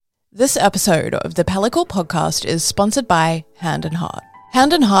This episode of the Pellicle podcast is sponsored by Hand and Heart.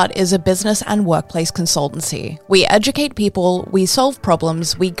 Hand and Heart is a business and workplace consultancy. We educate people, we solve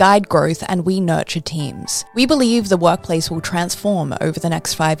problems, we guide growth, and we nurture teams. We believe the workplace will transform over the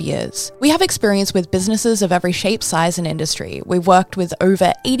next 5 years. We have experience with businesses of every shape, size, and industry. We've worked with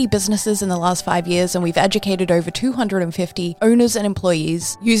over 80 businesses in the last 5 years, and we've educated over 250 owners and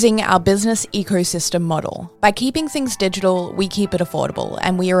employees using our business ecosystem model. By keeping things digital, we keep it affordable,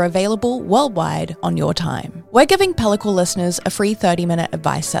 and we are available worldwide on your time. We're giving Pellicle listeners a free 30-minute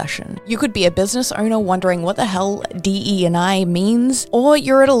advice session. You could be a business owner wondering what the hell DE&I means, or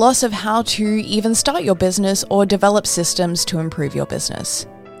you're at a loss of how to even start your business or develop systems to improve your business.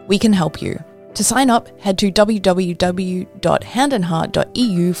 We can help you. To sign up, head to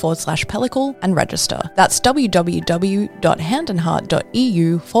www.handandheart.eu/pellicle and register. That's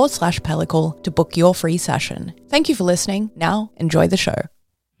www.handandheart.eu/pellicle to book your free session. Thank you for listening. Now, enjoy the show.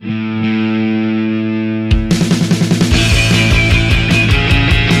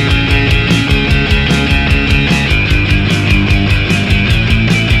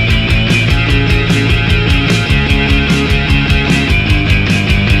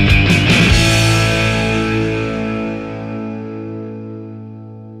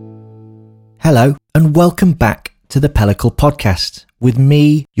 Hello and welcome back to the Pellicle podcast with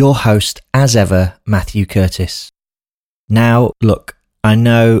me, your host as ever, Matthew Curtis. Now, look, I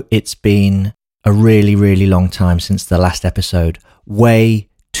know it's been a really long time since the last episode, way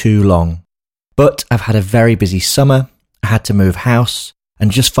too long, but I've had a very busy summer, I had to move house, and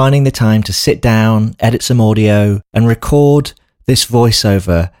just finding the time to sit down, edit some audio and record this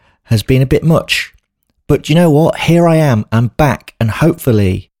voiceover has been a bit much. But you know what? Here I am, I'm back, and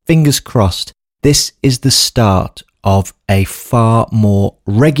hopefully, fingers crossed, this is the start of a far more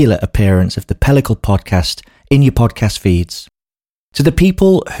regular appearance of the Pellicle podcast in your podcast feeds. To the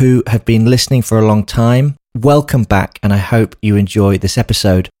people who have been listening for a long time, welcome back, and I hope you enjoy this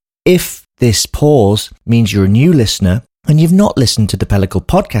episode. If this pause means you're a new listener and you've not listened to the Pellicle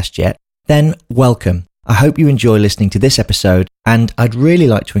podcast yet, then welcome. I hope you enjoy listening to this episode, and I'd really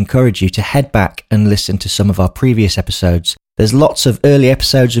like to encourage you to head back and listen to some of our previous episodes. There's lots of early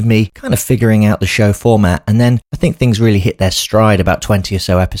episodes of me kind of figuring out the show format, and then I think things really hit their stride about 20 or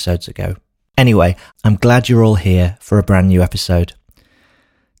so episodes ago. Anyway, I'm glad you're all here for a brand new episode.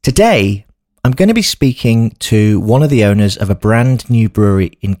 Today, I'm going to be speaking to one of the owners of a brand new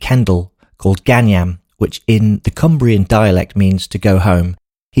brewery in Kendal called Ganyam, which in the Cumbrian dialect means to go home.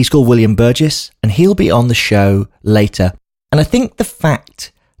 He's called William Burgess, and he'll be on the show later. And I think the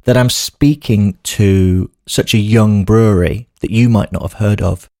fact that I'm speaking to such a young brewery that you might not have heard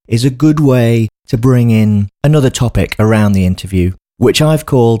of is a good way to bring in another topic around the interview, which I've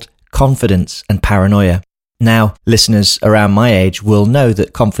called confidence and paranoia. Now, listeners around my age will know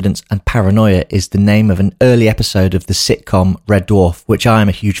that Confidence and Paranoia is the name of an early episode of the sitcom Red Dwarf, which I am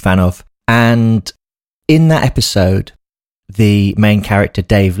a huge fan of. And in that episode, the main character,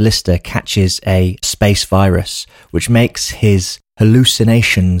 Dave Lister, catches a space virus, which makes his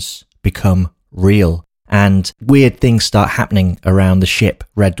hallucinations become real. And weird things start happening around the ship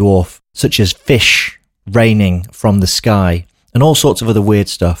Red Dwarf, such as fish raining from the sky and all sorts of other weird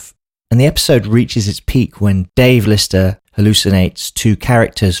stuff. And the episode reaches its peak when Dave Lister hallucinates two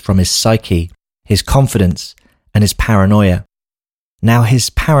characters from his psyche, his confidence and his paranoia. Now, his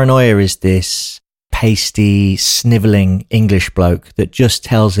paranoia is this pasty, snivelling English bloke that just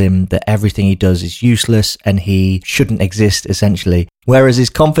tells him that everything he does is useless and he shouldn't exist, essentially. Whereas his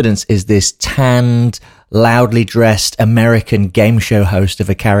confidence is this tanned, loudly dressed American game show host of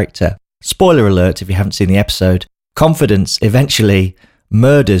a character. Spoiler alert if you haven't seen the episode. Confidence eventually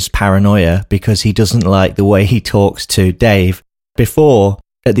murders paranoia because he doesn't like the way he talks to Dave. Before,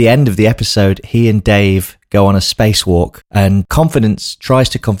 at the end of the episode, he and Dave go on a spacewalk, and Confidence tries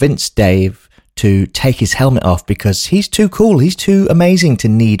to convince Dave to take his helmet off because he's too cool, he's too amazing to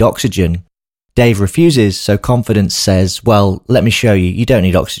need oxygen. Dave refuses, so Confidence says, well, let me show you, you don't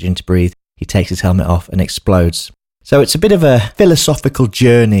need oxygen to breathe. He takes his helmet off and explodes. So it's a bit of a philosophical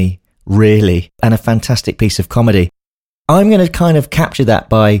journey, really, and a fantastic piece of comedy. I'm going to kind of capture that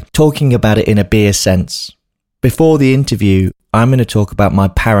by talking about it in a beer sense. Before the interview, I'm going to talk about my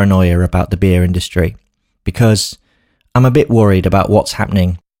paranoia about the beer industry, because I'm a bit worried about what's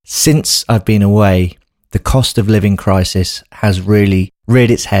happening. Since I've been away, the cost of living crisis has really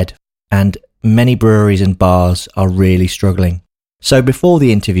reared its head, and many breweries and bars are really struggling. So before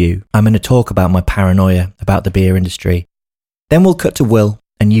the interview, I'm going to talk about my paranoia about the beer industry. Then we'll cut to Will,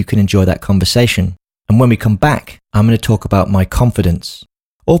 and you can enjoy that conversation. And when we come back, I'm going to talk about my confidence,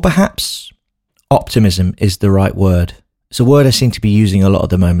 or perhaps optimism is the right word. It's a word I seem to be using a lot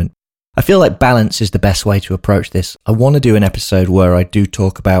at the moment. I feel like balance is the best way to approach this. I want to do an episode where I do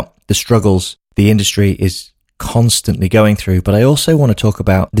talk about the struggles the industry is constantly going through, but I also want to talk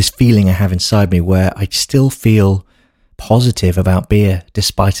about this feeling I have inside me where I still feel positive about beer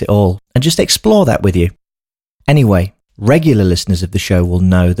despite it all, and just explore that with you. Anyway, regular listeners of the show will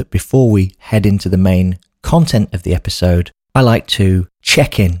know that before we head into the main content of the episode, I like to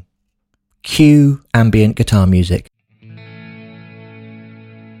check in. Cue ambient guitar music.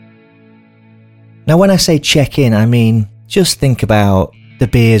 Now, when I say check in, I mean just think about the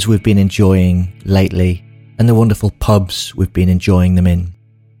beers we've been enjoying lately and the wonderful pubs we've been enjoying them in.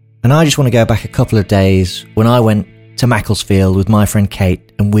 And I just want to go back a couple of days when I went to Macclesfield with my friend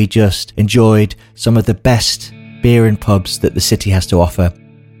Kate, and we just enjoyed some of the best beer and pubs that the city has to offer.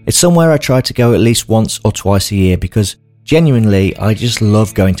 It's somewhere I try to go at least once or twice a year because genuinely I just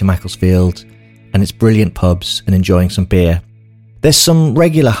love going to Macclesfield and its brilliant pubs and enjoying some beer. There's some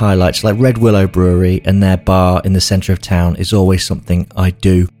regular highlights like Red Willow Brewery, and their bar in the centre of town is always something I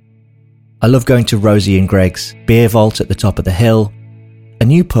do. I love going to Rosie and Greg's Beer Vault at the top of the hill. A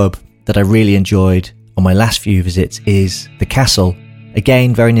new pub that I really enjoyed on my last few visits is The Castle,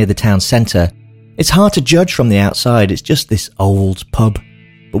 again very near the town centre. It's hard to judge from the outside, it's just this old pub.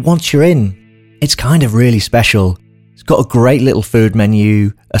 But once you're in, it's kind of really special. It's got a great little food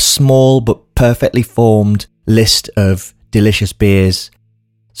menu, a small but perfectly formed list of delicious beers.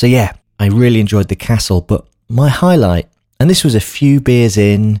 So yeah, I really enjoyed The Castle, but my highlight, and this was a few beers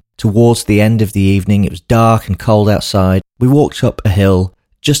in, towards the end of the evening, it was dark and cold outside, we walked up a hill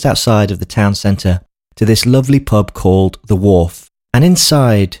just outside of the town centre to this lovely pub called The Wharf. And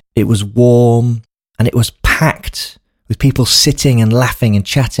inside, it was warm and it was packed with people sitting and laughing and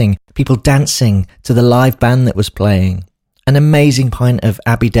chatting, people dancing to the live band that was playing. An amazing pint of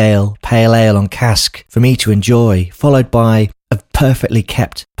Abbeydale Pale Ale on cask for me to enjoy, followed by a perfectly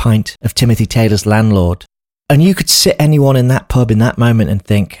kept pint of Timothy Taylor's Landlord. And you could sit anyone in that pub in that moment and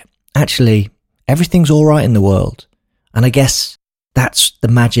think, actually, everything's all right in the world. And I guess that's the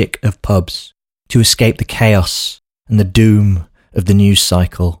magic of pubs, to escape the chaos and the doom of the news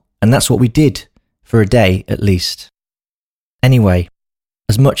cycle. And that's what we did, for a day at least. Anyway,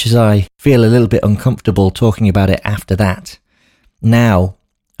 as much as I feel a little bit uncomfortable talking about it after that, now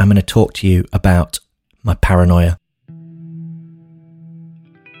I'm going to talk to you about my paranoia.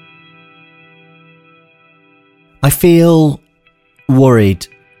 I feel worried.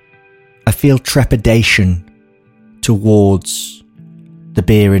 I feel trepidation towards the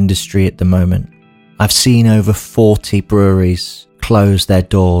beer industry at the moment. I've seen over 40 breweries close their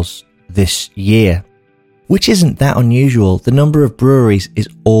doors this year, which isn't that unusual. The number of breweries is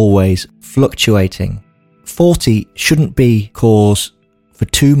always fluctuating. 40 shouldn't be cause for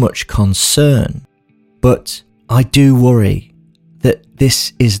too much concern, but I do worry that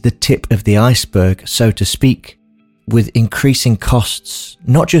this is the tip of the iceberg, so to speak, with increasing costs,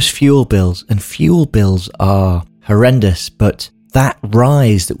 not just fuel bills, and fuel bills are horrendous, but that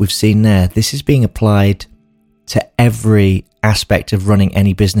rise that we've seen there, this is being applied to every aspect of running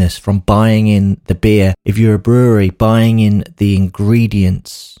any business, from buying in the beer, if you're a brewery, buying in the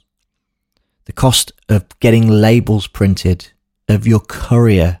ingredients, the cost of getting labels printed, of your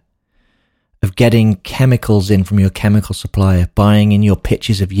courier, of getting chemicals in from your chemical supplier, buying in your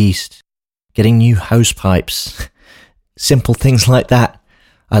pitches of yeast, getting new hose pipes, simple things like that.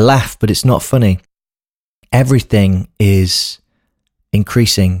 I laugh, but it's not funny. Everything is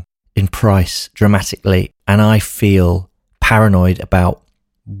increasing in price dramatically, and I feel paranoid about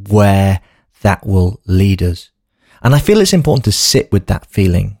where that will lead us. And I feel it's important to sit with that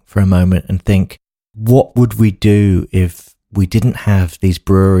feeling for a moment and think, what would we do if we didn't have these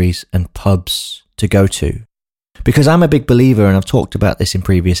breweries and pubs to go to? Because I'm a big believer, and I've talked about this in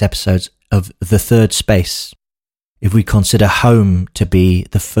previous episodes, of the third space. If we consider home to be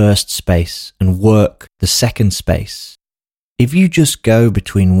the first space and work the second space, if you just go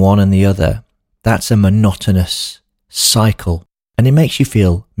between one and the other, that's a monotonous cycle, and it makes you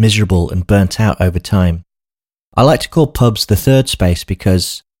feel miserable and burnt out over time. I like to call pubs the third space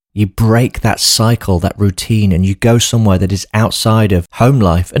because you break that cycle, that routine, and you go somewhere that is outside of home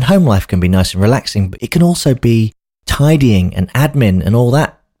life. And home life can be nice and relaxing, but it can also be tidying and admin and all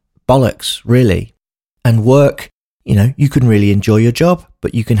that bollocks, really. And work, you can really enjoy your job,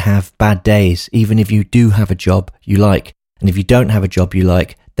 but you can have bad days, even if you do have a job you like. And if you don't have a job you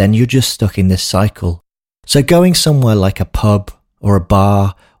like, then you're just stuck in this cycle. So going somewhere like a pub or a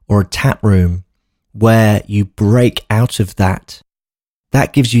bar or a tap room where you break out of that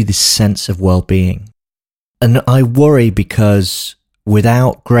gives you this sense of well-being. And I worry because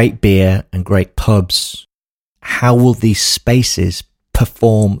without great beer and great pubs, how will these spaces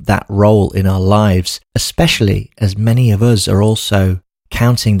perform that role in our lives, especially as many of us are also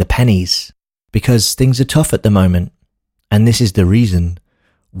counting the pennies because things are tough at the moment. And this is the reason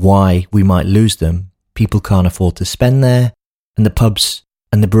why we might lose them. People can't afford to spend there, and the pubs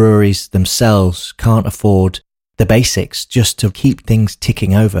and the breweries themselves can't afford the basics just to keep things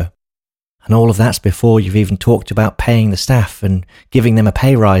ticking over. And all of that's before you've even talked about paying the staff and giving them a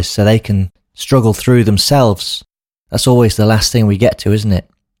pay rise so they can struggle through themselves. That's always the last thing we get to, isn't it?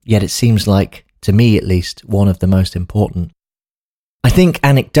 Yet it seems like, to me at least, one of the most important. I think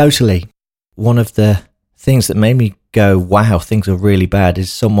anecdotally, one of the things that made me go, wow, things are really bad,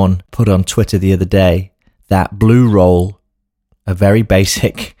 is someone put on Twitter the other day that Blue Roll, a very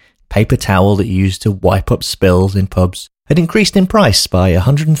basic paper towel that you use to wipe up spills in pubs, had increased in price by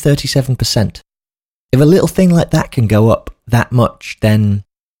 137%. If a little thing like that can go up that much, then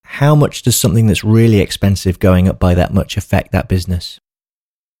how much does something that's really expensive going up by that much affect that business?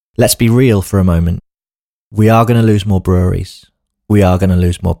 Let's be real for a moment. We are going to lose more breweries. We are going to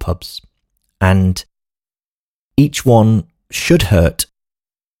lose more pubs. And each one should hurt.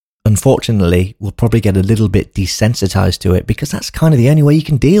 Unfortunately, we'll probably get a little bit desensitized to it because that's kind of the only way you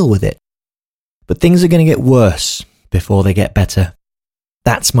can deal with it. But things are going to get worse before they get better.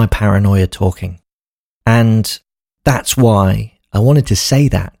 That's my paranoia talking. And that's why I wanted to say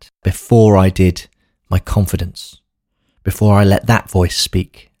that before I did my confidence, before I let that voice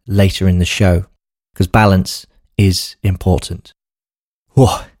speak later in the show, because balance is important.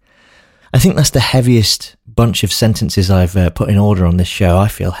 Whoa. I think that's the heaviest bunch of sentences I've put in order on this show. I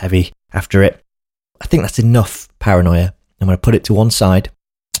feel heavy after it. I think that's enough paranoia. I'm going to put it to one side.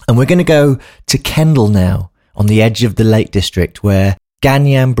 And we're going to go to Kendal now, on the edge of the Lake District, where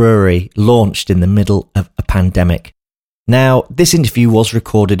Ganyam Brewery launched in the middle of a pandemic. Now, this interview was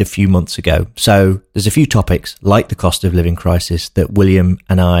recorded a few months ago, so there's a few topics, like the cost of living crisis, that William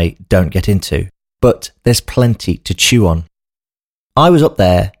and I don't get into. But there's plenty to chew on. I was up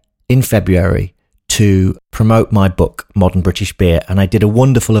there in February to promote my book, Modern British Beer, and I did a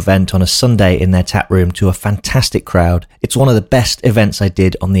wonderful event on a Sunday in their tap room to a fantastic crowd. It's one of the best events I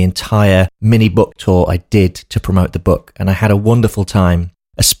did on the entire mini book tour I did to promote the book, and I had a wonderful time,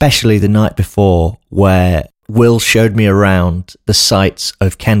 especially the night before, where Will showed me around the sights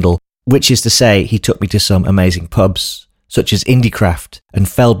of Kendal, which is to say he took me to some amazing pubs, such as Indiecraft and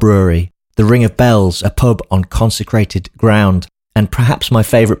Fell Brewery, the Ring of Bells, a pub on consecrated ground, and perhaps my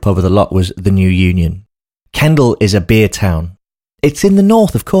favourite pub of the lot was the New Union. Kendal is a beer town. It's in the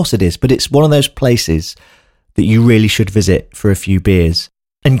north, of course it is, but it's one of those places that you really should visit for a few beers.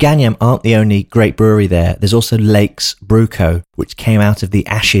 And Ganyam aren't the only great brewery there. There's also Lakes Brew Co., which came out of the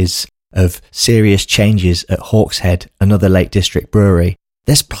ashes of serious changes at Hawkshead, another Lake District brewery.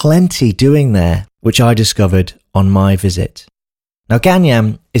 There's plenty doing there, which I discovered on my visit. Now,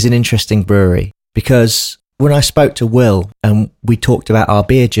 Ganyam is an interesting brewery because when I spoke to Will and we talked about our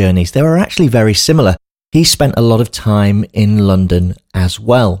beer journeys, they were actually very similar. He spent a lot of time in London as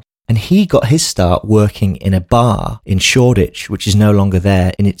well, and he got his start working in a bar in Shoreditch, which is no longer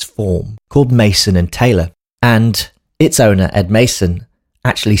there in its form, called Mason and Taylor. And its owner, Ed Mason,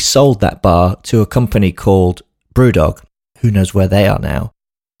 actually sold that bar to a company called Brewdog, who knows where they are now,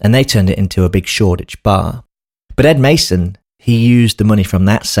 and they turned it into a big Shoreditch bar. But Ed Mason, he used the money from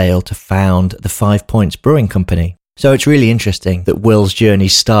that sale to found the 5 Points Brewing Company. So it's really interesting that Will's journey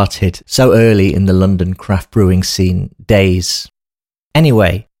started so early in the London craft brewing scene days.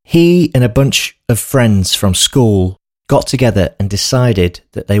 Anyway, he and a bunch of friends from school got together and decided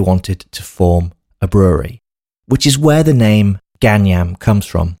that they wanted to form a brewery, which is where the name Ganyam comes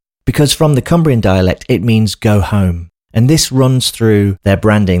from, because from the Cumbrian dialect it means go home. And this runs through their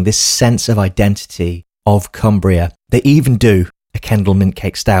branding, this sense of identity of Cumbria. They even do a Kendal mint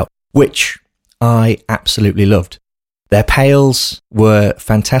cake stout, which I absolutely loved. Their pales were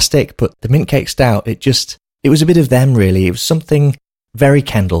fantastic, but the mint cake stout, it was a bit of them really. It was something very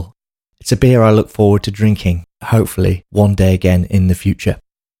Kendal. It's a beer I look forward to drinking, hopefully one day again in the future.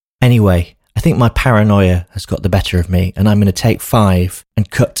 Anyway, I think my paranoia has got the better of me, and I'm going to take 5 and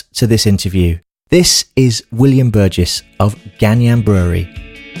cut to this interview. This is William Burgess of Ganyam Brewery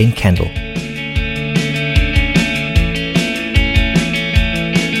in Kendal.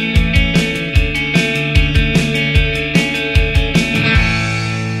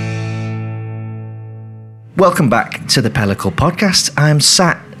 Welcome back to the Pellicle Podcast. I'm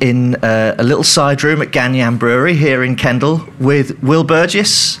sat in a little side room at Ganyam Brewery here in Kendal with Will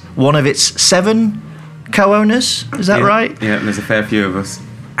Burgess, one of its 7 co-owners. Is that right? Yeah, there's a fair few of us.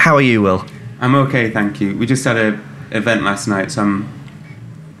 How are you, Will? I'm okay, thank you. We just had an event last night, so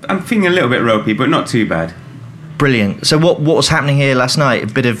I'm feeling a little bit ropey, but not too bad. brilliant. So what was happening here last night? A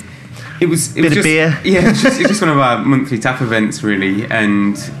bit of just, beer? Yeah, it's just one of our monthly tap events, really,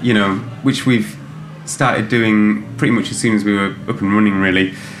 and, which we've started doing pretty much as soon as we were up and running,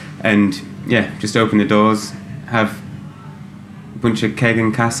 really. And, just open the doors, have a bunch of keg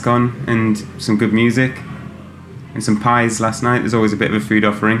and cask on, and some good music, and some pies last night. There's always a bit of a food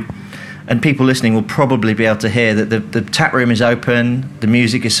offering. And people listening will probably be able to hear that the tap room is open, the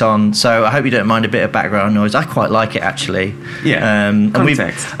music is on, so I hope you don't mind a bit of background noise. I quite like it, actually. Yeah,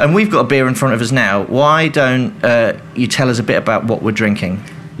 context. And we've got a beer in front of us now. Why don't you tell us a bit about what we're drinking?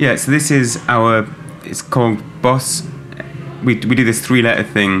 Yeah, so this is it's called Boss. We do this 3-letter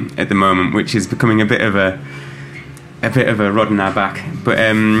thing at the moment, which is becoming a bit of a rod in our back. But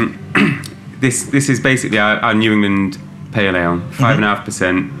this is basically our New England Pale Ale,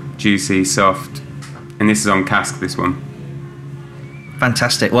 5.5%. Juicy, soft, and this is on cask, this one.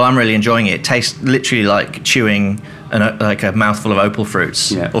 Fantastic. Well, I'm really enjoying it. It tastes literally like chewing like a mouthful of opal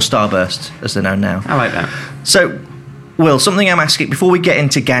fruits, or Starburst, as they're known now. I like that. So, Will, something I'm asking, before we get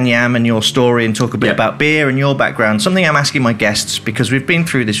into Ganyam and your story and talk a bit about beer and your background, something I'm asking my guests, because we've been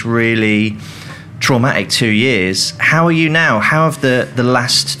through this really traumatic 2 years. How are you now? How have the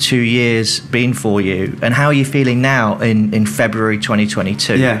last 2 years been for you, and how are you feeling now in February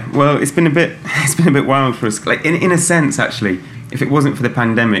 2022? Yeah, well, it's been a bit wild for us. Like in a sense, actually, if it wasn't for the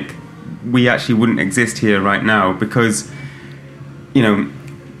pandemic, we actually wouldn't exist here right now, because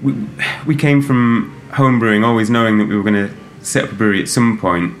we came from home brewing, always knowing that we were going to set up a brewery at some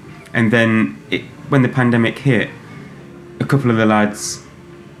point, and then when the pandemic hit, a couple of the lads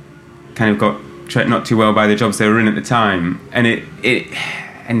kind of got not too well by the jobs they were in at the time, and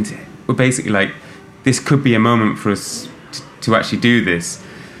and we're basically like, this could be a moment for us to actually do this.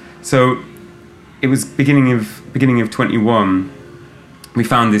 So it was beginning of 21, we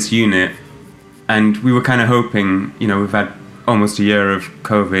found this unit, and we were kind of hoping, we've had almost a year of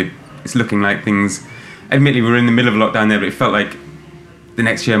COVID, it's looking like things, admittedly we're in the middle of lockdown there, but it felt like the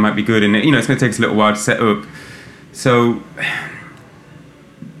next year might be good, and it's going to take us a little while to set up. So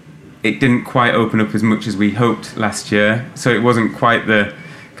it didn't quite open up as much as we hoped last year, so it wasn't quite the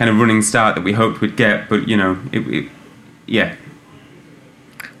kind of running start that we hoped we'd get, but yeah.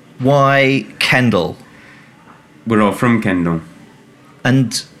 Why Kendal? We're all from Kendal.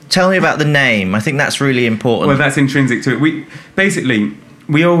 And tell me about the name. I think that's really important. Well, that's intrinsic to it.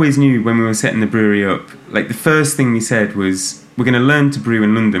 We always knew when we were setting the brewery up, like the first thing we said was, we're going to learn to brew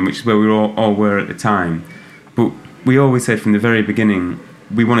in London, which is where we all were at the time, but we always said from the very beginning,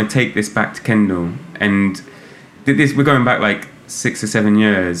 we want to take this back to Kendal, and we're going back like 6 or 7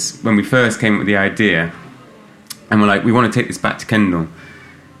 years when we first came up with the idea, and we're like, we want to take this back to Kendal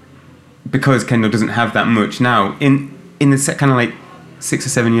because Kendal doesn't have that much now. In the kind of like 6 or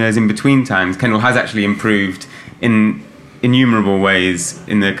 7 years in between times, Kendal has actually improved in innumerable ways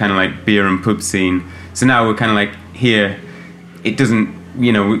in the kind of like beer and pub scene. So now we're kind of like here. It doesn't,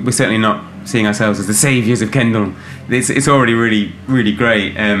 we're certainly not seeing ourselves as the saviours of Kendal. It's already really, really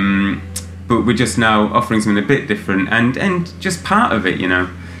great, but we're just now offering something a bit different and just part of it,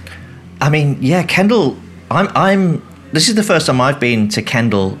 I mean, yeah, Kendal. This is the first time I've been to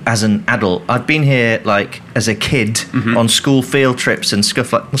Kendal as an adult. I've been here like as a kid on school field trips and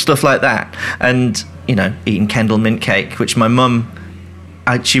stuff like that, and eating Kendal mint cake, which my mum,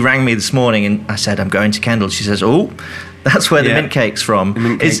 she rang me this morning and I said, I'm going to Kendal. She says, oh, that's where the mint cake's from. The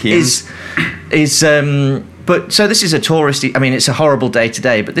mint cake but so this is a touristy. I mean, it's a horrible day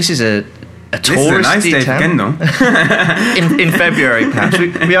today, but this is a touristy This is a nice day for Kendal. in February, perhaps.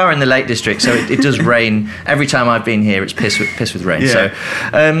 We are in the Lake District, so it does rain. Every time I've been here, it's piss with rain. Yeah.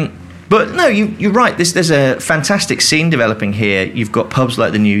 So, but no, you're right. There's a fantastic scene developing here. You've got pubs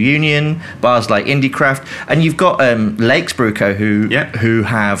like the New Union, bars like Indie Craft, and you've got Lakes Brew Co. who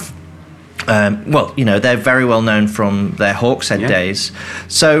have. They're very well known from their Hawkshead days.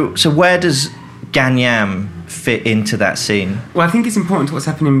 So where does Ganyam fit into that scene? Well, I think it's important to what's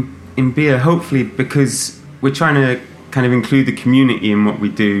happening in beer, hopefully, because we're trying to kind of include the community in what we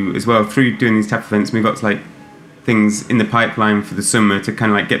do as well through doing these tap events. We've got like things in the pipeline for the summer to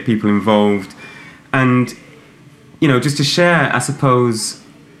kind of like get people involved, and just to share, I suppose,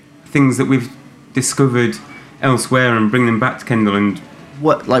 things that we've discovered elsewhere and bring them back to Kendal. And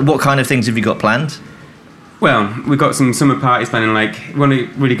what kind of things have you got planned? Well, we've got some summer parties planning. Like, we want to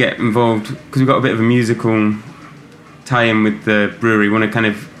really get involved because we've got a bit of a musical tie-in with the brewery. We want to kind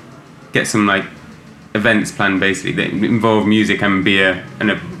of get some like events planned, basically, that involve music and beer and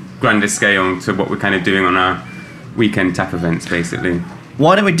a grander scale to what we're kind of doing on our weekend tap events, basically.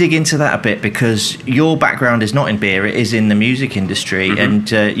 Why don't we dig into that a bit? Because your background is not in beer; it is in the music industry, and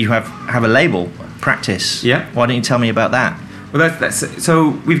you have a label. practice. Yeah. Why don't you tell me about that? Well, that's so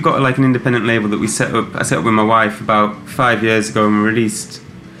we've got like an independent label that we set up. I set up with my wife about 5 years ago, and we released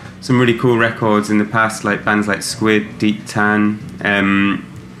some really cool records in the past, like bands like Squid, Deep Tan, and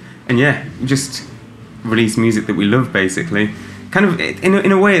yeah, just release music that we love, basically. Kind of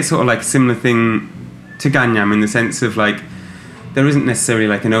in a way, it's sort of like a similar thing to Ganyam, in the sense of like there isn't necessarily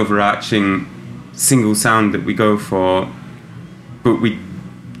like an overarching single sound that we go for, but we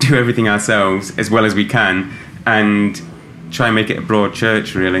do everything ourselves as well as we can and try and make it a broad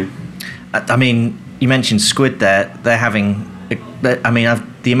church, really. I mean, you mentioned Squid there. They're having,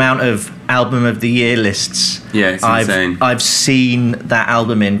 the amount of album of the year lists. Yeah, it's insane. I've seen that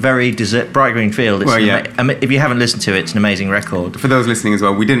album in very Bright Green Field. If you haven't listened to it, it's an amazing record. For those listening as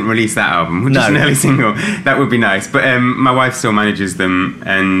well, we didn't release that album. We're just an early single. That would be nice. But my wife still manages them,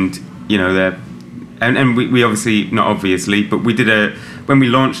 and you know they're. And we obviously, not obviously, but we did when we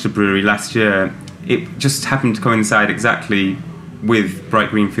launched the brewery last year, it just happened to coincide exactly with Bright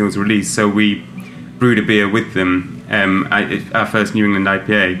Green Field's release. So we brewed a beer with them, our first New England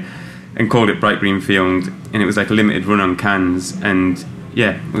IPA, and called it Bright Green Field, and it was like a limited run on cans, and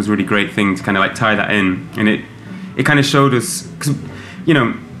yeah, it was a really great thing to kind of like tie that in, and it kind of showed us, because, you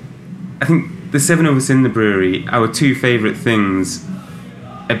know, I think the 7 of us in the brewery, our 2 favourite things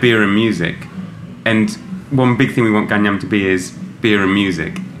are beer and music. And one big thing we want Ganyam to be is beer and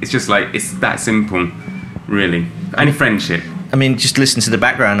music. It's just like, it's that simple, really. And friendship. I mean, just listen to the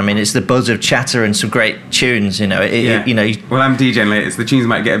background. I mean, it's the buzz of chatter and some great tunes, you know. Well, I'm DJing later, so the tunes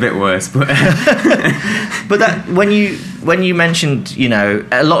might get a bit worse, but... But that, when you mentioned, you know,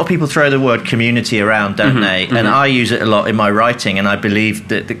 a lot of people throw the word community around, don't they? Mm-hmm. And I use it a lot in my writing, and I believe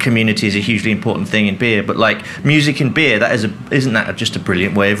that the community is a hugely important thing in beer. But like music and beer, isn't that just a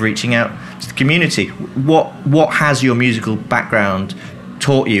brilliant way of reaching out to the community? What has your musical background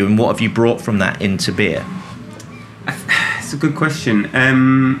taught you, and what have you brought from that into beer? It's a good question.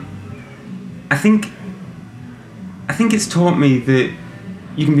 I think it's taught me that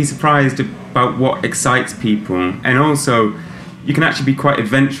you can be surprised about what excites people, and also you can actually be quite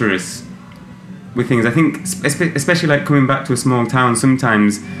adventurous with things. I think especially like coming back to a small town,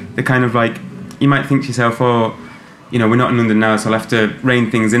 sometimes they're kind of like, you might think to yourself, oh, you know, we're not in London now, so I'll have to rein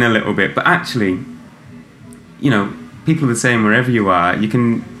things in a little bit. But actually, you know, people are the same wherever you are. You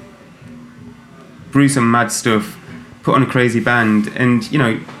can brew some mad stuff, put on a crazy band, and you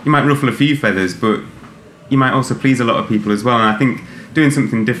know, you might ruffle a few feathers, but you might also please a lot of people as well. And I think doing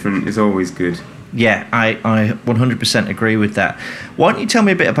something different is always good. Yeah, I 100% agree with that. Why don't you tell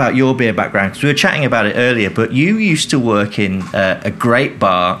me a bit about your beer background? Because we were chatting about it earlier, but you used to work in a great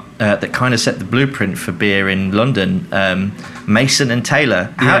bar that kind of set the blueprint for beer in London, Mason and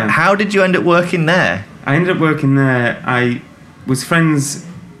Taylor. How did you end up working there? I ended up working there. I was friends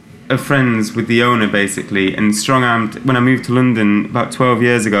of friends with the owner, basically, and strong-armed, when I moved to London about 12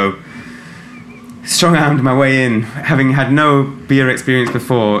 years ago, strong-armed my way in, having had no beer experience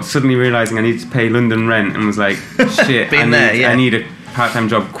before, suddenly realising I needed to pay London rent, and was like, shit, I need a part-time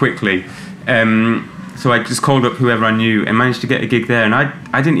job quickly. So I just called up whoever I knew and managed to get a gig there, and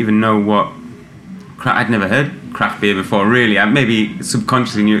I didn't even know what... I'd never heard craft beer before, really. I maybe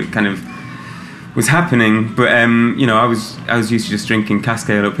subconsciously knew it kind of was happening, but you know, I was used to just drinking cask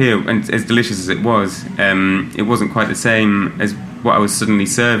ale up here, and as delicious as it wasn't quite the same as what I was suddenly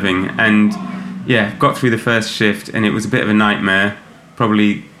serving. And yeah, got through the first shift, and it was a bit of a nightmare.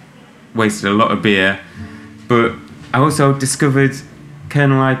 Probably wasted a lot of beer, but I also discovered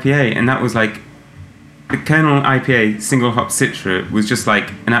Kernel IPA, and that was like, the Kernel IPA single hop Citra was just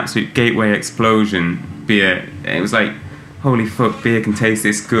like an absolute gateway explosion beer. It was like, holy fuck, beer can taste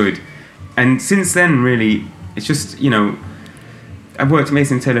this good. And since then, really, it's just, you know, I worked at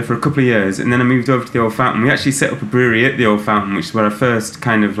Mason Taylor for a couple of years, and then I moved over to the Old Fountain. We actually set up a brewery at the Old Fountain, which is where I first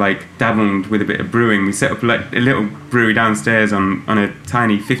kind of like dabbled with a bit of brewing. We set up like a little brewery downstairs on a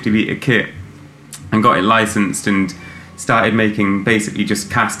tiny 50-litre kit, and got it licensed, and started making basically just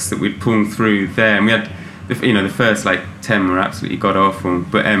casks that we'd pull through there. And we had, the first like 10 were absolutely god awful,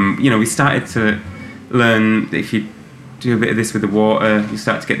 but we started to learn that if you do a bit of this with the water, you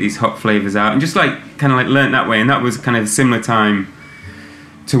start to get these hop flavours out, and just like kind of like learnt that way. And that was kind of a similar time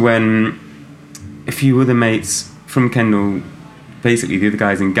to when a few other mates from Kendal, basically the other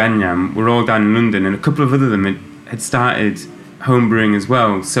guys in Ganyam, were all down in London, and a couple of other them had started home brewing as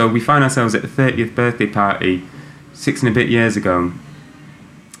well. So we found ourselves at a 30th birthday party 6 and a bit years ago,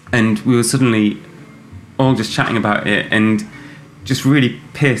 and we were suddenly all just chatting about it and just really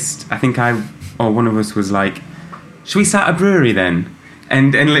pissed. I think one of us was like, should we start a brewery then?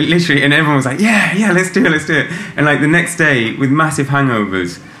 And literally, and everyone was like, yeah, let's do it. And like the next day, with massive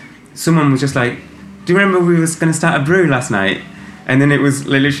hangovers, someone was just like, do you remember we was going to start a brew last night? And then it was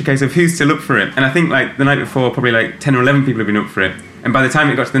literally a case of who's still up for it. And I think like the night before, probably like 10 or 11 people had been up for it. And by the time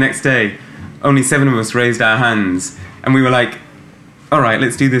it got to the next day, only 7 of us raised our hands. And we were like, all right,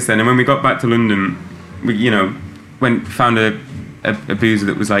 let's do this then. And when we got back to London, we, found a boozer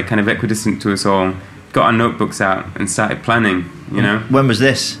that was like kind of equidistant to us all, got our notebooks out and started planning, When was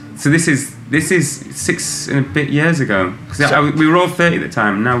this? So this is 6 and a bit years ago. Because we were all 30 at the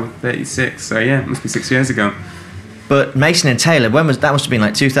time, now we're 36. So yeah, it must be 6 years ago. But Mason and Taylor, that must have been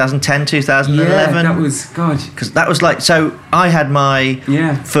like 2010, 2011? Yeah, that was, God. Because that was like, so I had my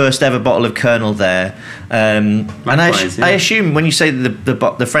first ever bottle of Colonel there. And I assume when you say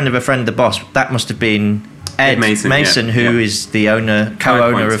the friend of a friend, the boss, that must have been Ed Mason, who is the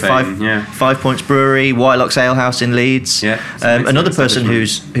co-owner of 5 Points Brewery, Whitelocks Ale House in Leeds. Yeah, another person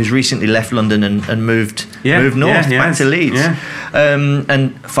who's recently left London and moved north back to Leeds. Yeah.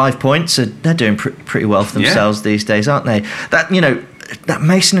 And 5 Points, they're doing pretty well for themselves these days, aren't they? That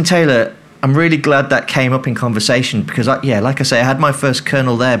Mason and Taylor, I'm really glad that came up in conversation because, like I say, I had my first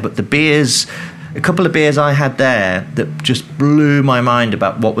Colonel there, but the beers... A couple of beers I had there that just blew my mind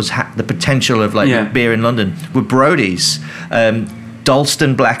about what was the potential of beer in London were Brody's,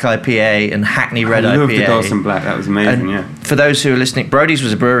 Dalston Black IPA and Hackney Red IPA. I loved the Dalston Black, that was amazing, For those who are listening, Brody's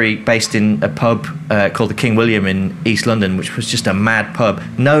was a brewery based in a pub called the King William in East London, which was just a mad pub,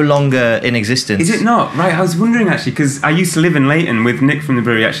 no longer in existence. Is it not? Right, I was wondering actually, because I used to live in Leighton with Nick from the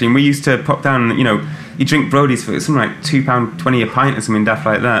brewery actually, and we used to pop down, you drink Brody's for something like £2.20 a pint or something daft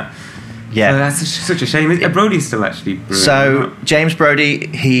like that. Yeah, so that's such a shame. Brody's still actually brewing. So James Brody,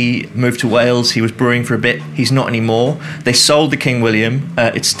 he moved to Wales. He was brewing for a bit. He's not anymore. They sold the King William.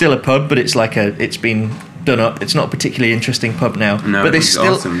 It's still a pub, but it's it's been done up. It's not a particularly interesting pub now. No, but they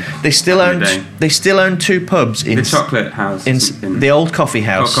still own 2 pubs in the Chocolate House, in the old coffee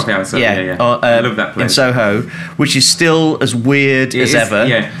house. Coffee house, yeah. I love that place in Soho, which is still as weird as ever.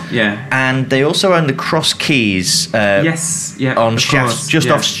 Yeah. And they also own the Cross Keys. On off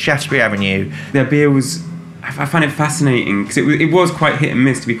Shaftesbury Avenue. Their beer was. I find it fascinating because it was quite hit and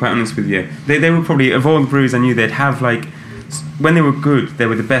miss, to be quite honest with you. They were probably, of all the breweries I knew, they'd have when they were good, they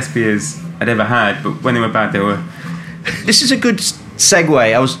were the best beers I'd ever had, but when they were bad, they were... This is a good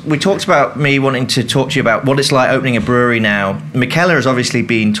segue. We talked about me wanting to talk to you about what it's like opening a brewery now. McKellar has obviously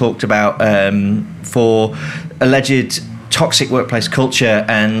been talked about for alleged toxic workplace culture,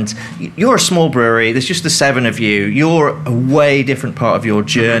 and you're a small brewery. There's just the 7 of you. You're a way different part of your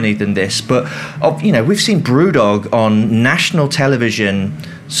journey than this, but we've seen Brewdog on national television.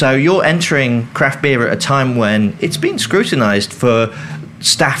 So you're entering craft beer at a time when it's been scrutinised for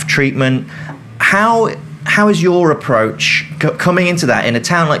staff treatment. How is your approach coming into that in a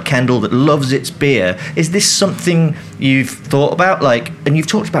town like Kendal that loves its beer? Is this something you've thought about? And you've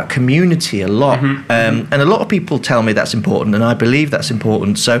talked about community a lot, and a lot of people tell me that's important, and I believe that's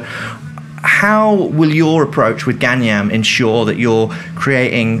important. So how will your approach with Ganyam ensure that you're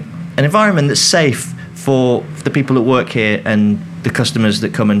creating an environment that's safe for the people that work here and the customers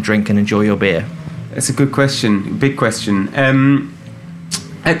that come and drink and enjoy your beer? That's a good question, big question.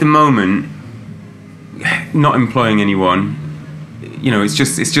 At the moment, not employing anyone, it's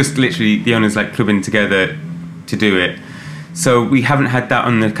just literally the owners clubbing together to do it. So we haven't had that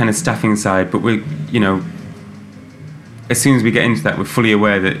on the kind of staffing side, but we, as soon as we get into that, we're fully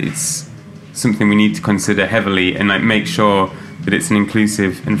aware that it's something we need to consider heavily and make sure that it's an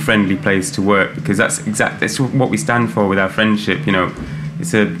inclusive and friendly place to work, because that's what we stand for with our friendship.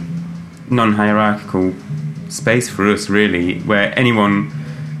 It's a non-hierarchical space for us, really, where anyone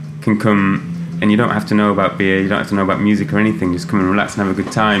can come. And you don't have to know about beer, you don't have to know about music or anything, just come and relax and have a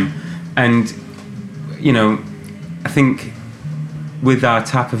good time. And, I think with our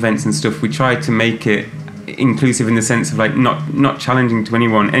tap events and stuff, we try to make it inclusive in the sense of not challenging to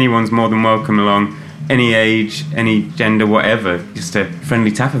anyone. Anyone's more than welcome along, any age, any gender, whatever. Just a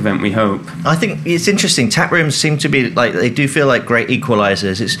friendly tap event, we hope. I think it's interesting. Tap rooms seem to be they do feel like great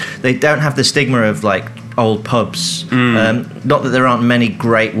equalisers. They don't have the stigma of old pubs. Not that there aren't many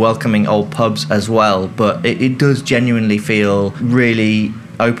great welcoming old pubs as well, but it does genuinely feel really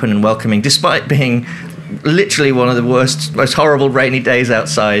open and welcoming, despite being literally one of the worst, most horrible rainy days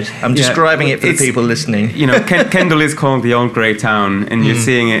outside. I'm describing it for the people listening. Kendal is called the old grey town, and you're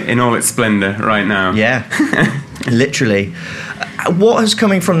seeing it in all its splendour right now. Yeah, literally. What has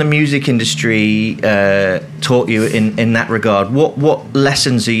coming from the music industry taught you in that regard? What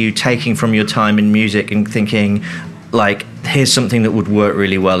lessons are you taking from your time in music and thinking, here's something that would work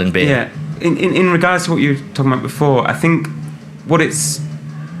really well in beer? Yeah, in regards to what you were talking about before, I think what it's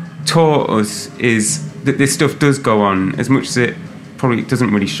taught us is that this stuff does go on, as much as it probably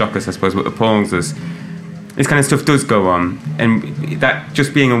doesn't really shock us, I suppose, but appalls us. this kind of stuff does go on, and that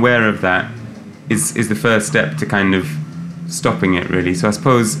just being aware of that is the first step to kind of stopping it, really. So I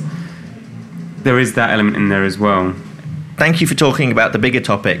suppose there is that element in there as well. Thank you for talking about the bigger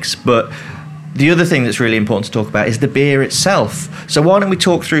topics, but the other thing that's really important to talk about is the beer itself. So why don't we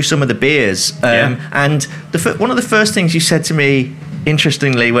talk through some of the beers? And one of the first things you said to me,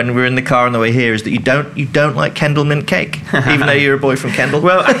 interestingly, when we were in the car on the way here, is that you don't like Kendal mint cake, even though you're a boy from Kendal.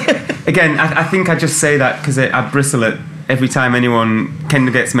 Well, again, I think I just say that because I bristle at every time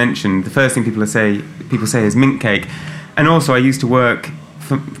Kendal gets mentioned. The first thing people say is mint cake. And also, I used to work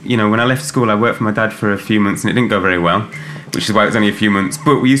when I left school, I worked for my dad for a few months, and it didn't go very well, which is why it was only a few months.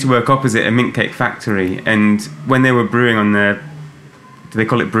 But we used to work opposite a mint cake factory, and when they were brewing on their, do they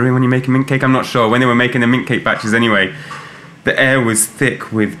call it brewing when you make a mint cake? I'm not sure. When they were making the mint cake batches anyway, the air was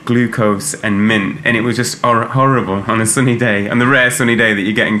thick with glucose and mint, and it was just horrible on a sunny day, on the rare sunny day that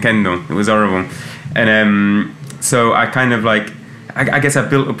you get in Kendal. It was horrible. And so I kind of I guess I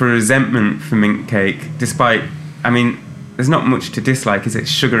built up a resentment for mint cake, despite, there's not much to dislike, is it?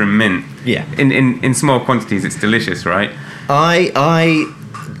 Sugar and mint. Yeah. In small quantities, it's delicious, right? I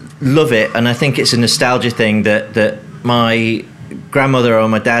love it, and I think it's a nostalgia thing that my grandmother on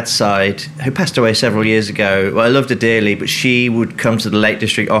my dad's side, who passed away several years ago, well, I loved her dearly, but she would come to the Lake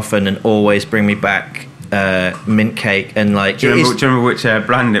District often and always bring me back mint cake. And do you remember which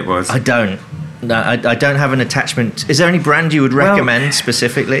brand it was? I don't. No, I don't have an attachment. Is there any brand you would recommend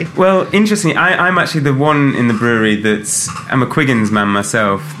specifically? Well, interestingly, I'm actually the one in the brewery I'm a Quiggins man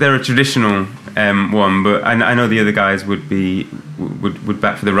myself. They're a traditional one, but I know the other guys would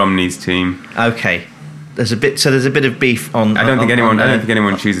back for the Romney's team. Okay. There's a bit of beef on. I don't think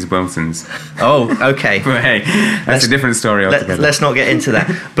anyone chooses Wilson's. Oh, okay. But hey, that's a different story altogether. Let's not get into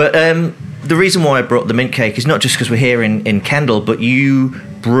that. But the reason why I brought the mint cake is not just because we're here in Kendal, but you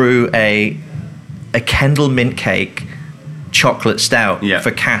brew a Kendal mint cake chocolate stout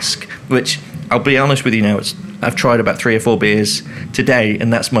for cask, which I'll be honest with you now, I've tried about 3 or 4 beers today,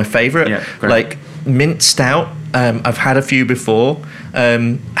 and that's my favourite. Yeah, mint stout. I've had a few before.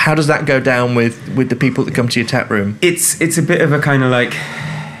 How does that go down with the people that come to your tap room? It's a bit of a kind of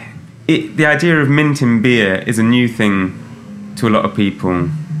the idea of mint in beer is a new thing to a lot of people,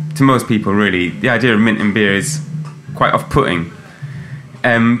 to most people really. The idea of mint in beer is quite off-putting.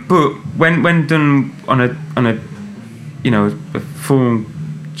 But when done on a full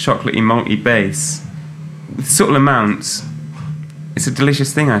chocolatey malty base with subtle amounts, it's a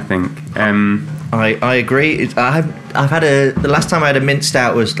delicious thing, I think. I agree. I've had the last time I had a mint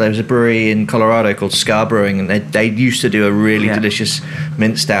stout there was a brewery in Colorado called Scar Brewing, and they used to do a really delicious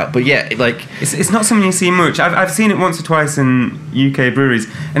mint stout. But it's not something you see much. I've seen it once or twice in UK breweries,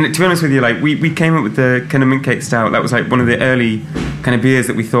 and to be honest with you, we came up with the kind of mint cake stout. That was one of the early kind of beers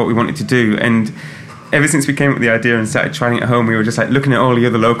that we thought we wanted to do, and ever since we came up with the idea and started trying it at home, we were just looking at all the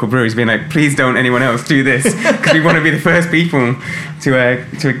other local breweries, being please don't anyone else do this, because we want to be the first people to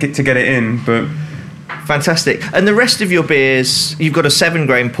get it in. But fantastic. And the rest of your beers, you've got a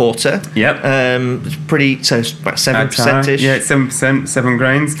 7-grain porter. Yep. It's about 7%ish. Yeah, it's 7%, 7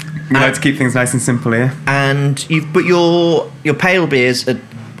 grains. We like to keep things nice and simple here. And but your pale beers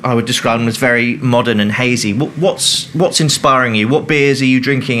I would describe them as very modern and hazy. What's inspiring you? What beers are you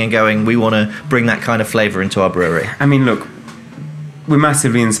drinking and going, we want to bring that kind of flavour into our brewery? Look, we're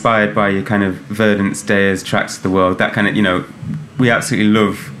massively inspired by your kind of Verdant's, Deyer's, Tracks of the World. That kind of, we absolutely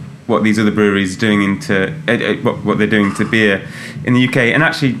love what these other breweries are doing what they're doing to beer in the UK. And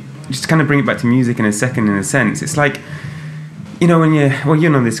actually, just to kind of bring it back to music in a second, in a sense, it's when you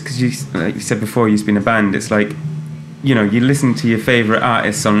know this because you said before you used to be in a band. It's you listen to your favourite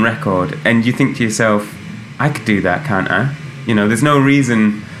artists on record and you think to yourself, I could do that, can't I? There's no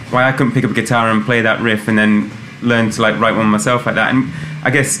reason why I couldn't pick up a guitar and play that riff and then learn to write one myself like that. And I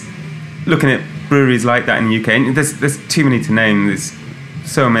guess looking at breweries like that in the UK, and there's too many to name. There's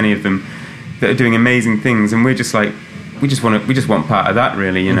so many of them that are doing amazing things, and we're just we just want part of that,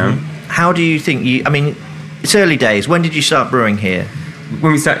 really. Mm-hmm. How do you think it's early days. When did you start brewing here?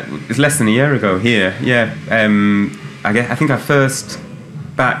 When we started, it's less than a year ago here. Yeah. I think our first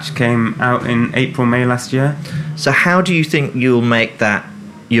batch came out in April, May last year. So how do you think you'll make that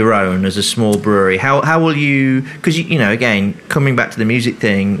your own as a small brewery? How will you... Because, again, coming back to the music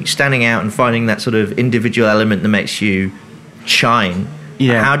thing, standing out and finding that sort of individual element that makes you shine.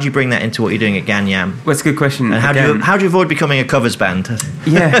 Yeah. How do you bring that into what you're doing at Ganyam? Well, it's a good question. And how do you avoid becoming a covers band?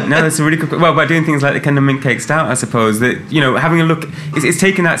 Yeah, no, that's a really good... Well, by doing things like the kind of mint cake stout, I suppose, that, having a look... It's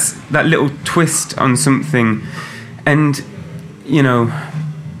taking that little twist on something... And,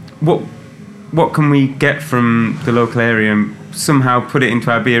 what can we get from the local area and somehow put it into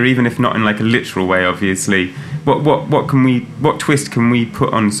our beer, even if not in like a literal way, obviously. What twist can we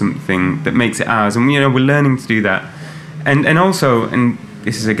put on something that makes it ours? And we're learning to do that. And also, and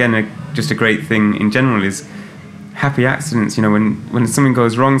this is again just a great thing in general, is happy accidents. When something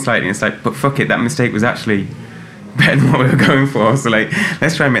goes wrong slightly, it's like, but fuck it, that mistake was actually better than what we were going for. So like,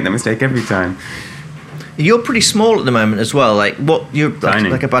 let's try and make that mistake every time. You're pretty small at the moment as well. Like you're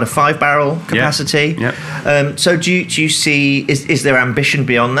like about a 5-barrel capacity. Yeah. So do you see? Is there ambition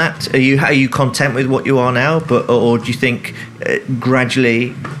beyond that? Are you content with what you are now, or do you think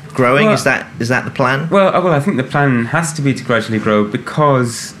gradually growing? Is that the plan? Well, I think the plan has to be to gradually grow,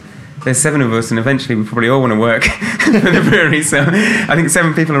 because there's 7 of us, and eventually we probably all want to work for the brewery. So I think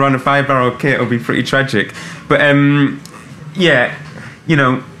 7 people around a 5-barrel kit will be pretty tragic. But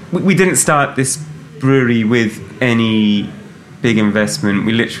we didn't start this brewery with any big investment.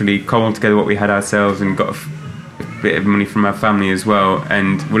 We literally cobbled together what we had ourselves and got a bit of money from our family as well.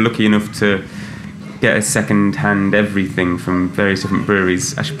 And we're lucky enough to get a second-hand everything from various different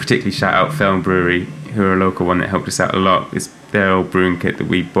breweries. I should particularly shout out Fell Brewery, who are a local one that helped us out a lot. It's their old brewing kit that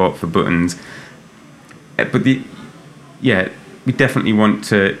we bought for buttons. But we definitely want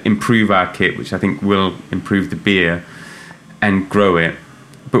to improve our kit, which I think will improve the beer and grow it.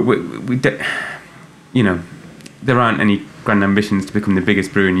 But there aren't any grand ambitions to become the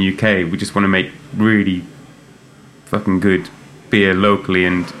biggest brewer in the UK. We just want to make really fucking good beer locally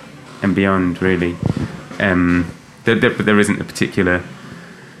and beyond, really. But there isn't a particular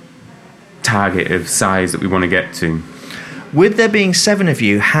target of size that we want to get to. With there being 7 of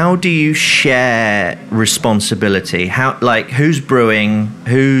you, how do you share responsibility? Who's brewing,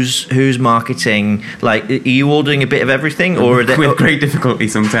 who's marketing? Like, are you all doing a bit of everything, or with great difficulty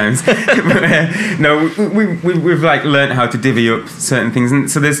sometimes? No, we've like learnt how to divvy up certain things, and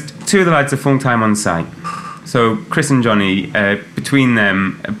so there's 2 of the lads are full time on site. So Chris and Johnny, between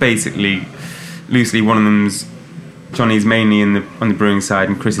them, basically loosely, one of them's Johnny's mainly on the brewing side,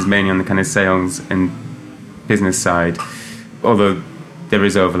 and Chris is mainly on the kind of sales and business side. Although there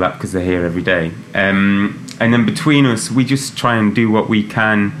is overlap because they're here every day. And then between us, we just try and do what we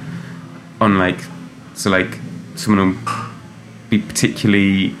can on someone will be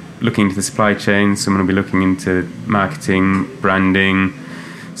particularly looking into the supply chain, someone will be looking into marketing, branding,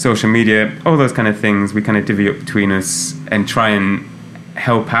 social media, all those kind of things. We kind of divvy up between us and try and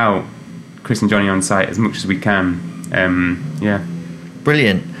help out Chris and Johnny on site as much as we can.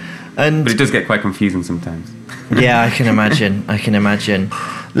 Brilliant. But it does get quite confusing sometimes. Yeah, I can imagine.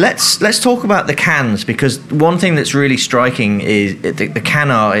 Let's talk about the cans, because one thing that's really striking is the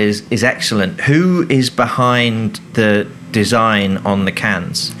can art is excellent. Who is behind the design on the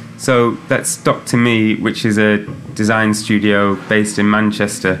cans? So that's Dr. Me, which is a design studio based in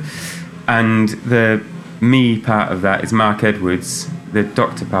Manchester, and the me part of that is Mark Edwards. The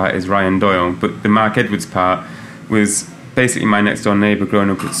doctor part is Ryan Doyle, but the Mark Edwards part was basically my next door neighbour growing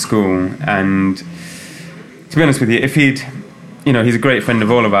up at school. And to be honest with you, if he's a great friend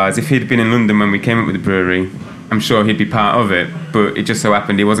of all of ours. If he'd been in London when we came up with the brewery, I'm sure he'd be part of it. But it just so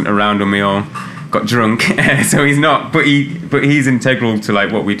happened he wasn't around when we all got drunk, so he's not. But he's integral to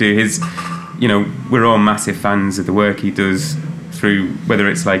like what we do. We're all massive fans of the work he does, through whether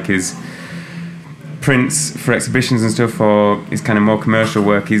it's like his prints for exhibitions and stuff, or his kind of more commercial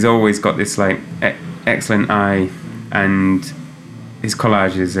work. He's always got this like excellent eye, and his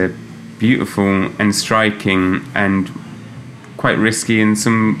collages are beautiful and striking and quite risky in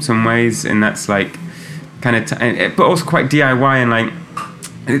some ways, and that's like kind of but also quite DIY, and like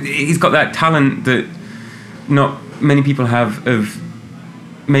he's got that talent that not many people have of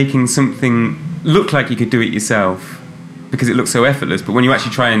making something look like you could do it yourself because it looks so effortless, but when you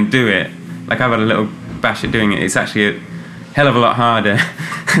actually try and do it, like I've had a little bash at doing it, it's actually a hell of a lot harder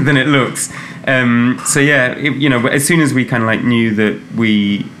than it looks. As soon as we kind of like knew that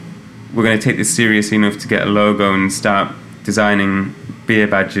we were going to take this seriously enough to get a logo and start designing beer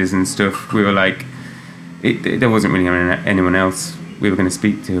badges and stuff, we were like, there wasn't really anyone else we were going to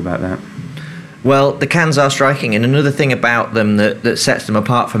speak to about that. Well, the cans are striking, and another thing about them that sets them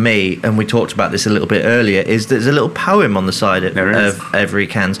apart for me, and we talked about this a little bit earlier, is there's a little poem on the side of every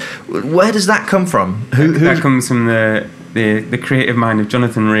cans. Where does that come from? That comes from the creative mind of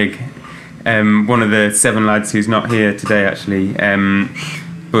Jonathan Rigg, one of the 7 lads who's not here today, actually.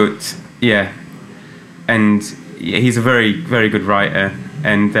 But yeah, and he's a very, very good writer,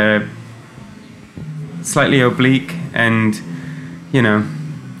 and they're slightly oblique, and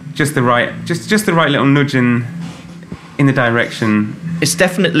just the right little nudge in the direction it's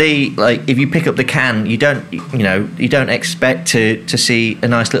definitely like if you pick up the can, you don't expect to see a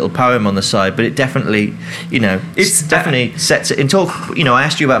nice little poem on the side, but it definitely, it's definitely sets it in talk. I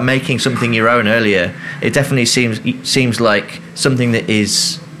asked you about making something your own earlier. It definitely seems like something that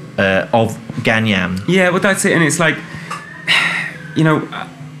is of Ganyam. Yeah, well, that's it, and it's like,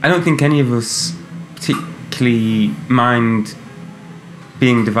 I don't think any of us particularly mind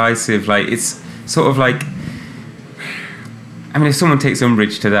being divisive. Like, it's sort of like, I mean, if someone takes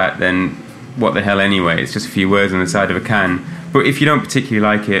umbrage to that, then what the hell anyway? It's just a few words on the side of a can. But if you don't particularly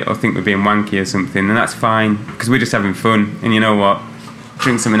like it or think we're being wanky or something, then that's fine, because we're just having fun. And you know what?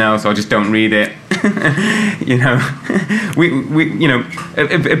 Drink something else or just don't read it. A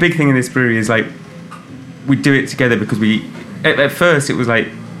big thing in this brewery is like, we do it together because at first it was like,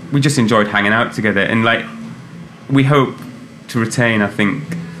 we just enjoyed hanging out together. And like, we hope to retain, I think,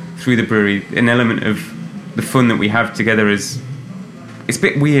 through the brewery, an element of the fun that we have together. It's a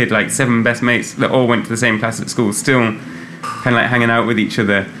bit weird, like 7 best mates that all went to the same class at school, still kind of like hanging out with each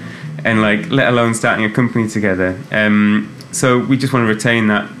other, and like, let alone starting a company together. So we just want to retain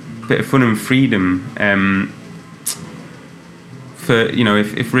that bit of fun and freedom. For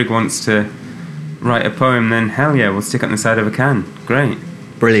if Rig wants to write a poem, then hell yeah, we'll stick it on the side of a can. Great.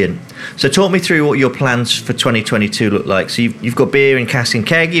 Brilliant. So talk me through what your plans for 2022 look like. So you've got beer in cask and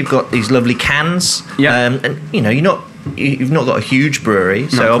keg. You've got these lovely cans. Yeah. And you've not got a huge brewery.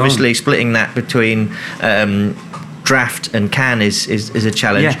 So obviously splitting that between draft and can is a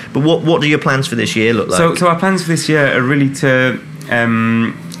challenge. Yeah. But what do your plans for this year look like? So our plans for this year are really to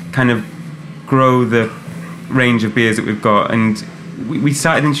kind of grow the range of beers that we've got. And we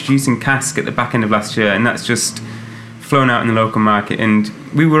started introducing cask at the back end of last year, and that's just flown out in the local market. And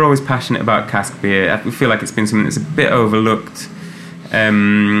we were always passionate about cask beer. We feel like it's been something that's a bit overlooked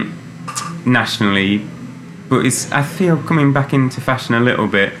nationally, but it's, I feel, coming back into fashion a little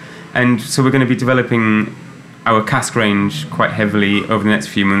bit. And so we're going to be developing our cask range quite heavily over the next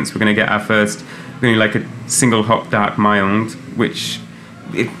few months. We're going to get our first, we're going to like a single hop dark mild, which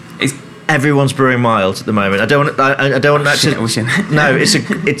is everyone's brewing mild at the moment. I don't want to. No,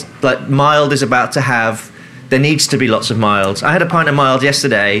 it's like mild is about to have. There needs to be lots of milds. I had a pint of mild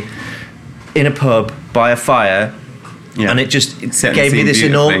yesterday in a pub by a fire, and it gave me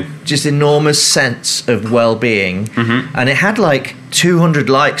this enormous sense of well-being. Mm-hmm. And it had like 200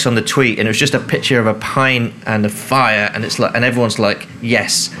 likes on the tweet, and it was just a picture of a pint and a fire, and it's like, and everyone's like,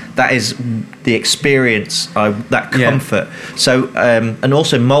 yes, that is the experience, that comfort. Yeah. So, and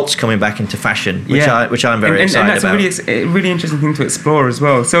also malt's coming back into fashion, which I'm very excited about. And that's a really interesting thing to explore as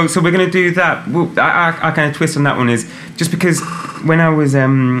well. So we're going to do that. Our kind of twist on that one is just because when I was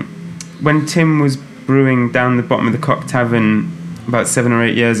when Tim was brewing down the bottom of the Cock Tavern about 7 or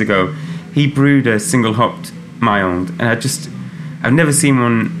 8 years ago, he brewed a single hopped mild, and I've never seen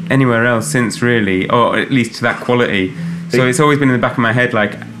one anywhere else since, really, or at least to that quality. So it's always been in the back of my head,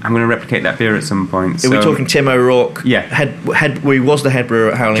 like, I'm going to replicate that beer at some point. We're talking Tim O'Rourke. Yeah. He was the head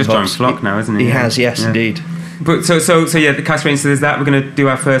brewer at Howling Just Hops. Just joined Flock now, isn't he? He has, yes, indeed. But so yeah, the cask range, so there's that. We're going to do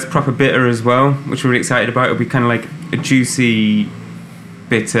our first proper bitter as well, which we're really excited about. It'll be kind of like a juicy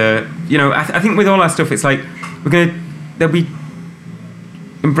bitter. I think with all our stuff, it's like they'll be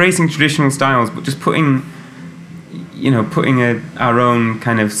embracing traditional styles, but just putting our own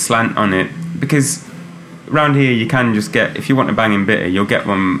kind of slant on it, because around here you can just get, if you want a banging bitter, you'll get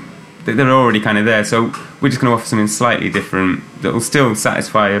one. They're already kind of there, so we're just going to offer something slightly different that will still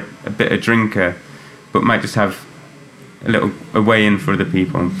satisfy a bitter drinker, but might just have a way in for other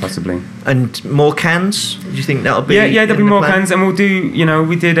people, possibly. And more cans? Do you think that'll be? Yeah, there'll be more cans, and we'll do.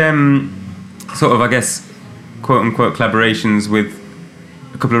 We did sort of, I guess, quote unquote collaborations with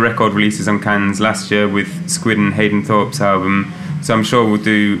a couple of record releases on cans last year with Squid and Hayden Thorpe's album. So I'm sure we'll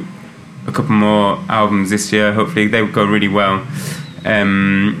do a couple more albums this year. Hopefully they will go really well,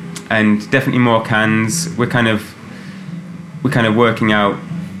 and definitely more cans. We're kind of working out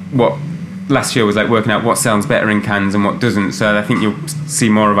what. Last year was like working out what sounds better in cans and what doesn't. So I think you'll see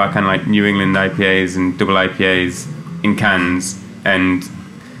more of our kind of like New England IPAs and double IPAs in cans, and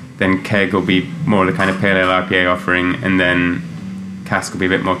then keg will be more the kind of pale ale IPA offering, and then cask will be a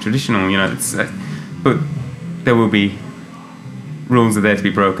bit more traditional. But there will be rules are there to be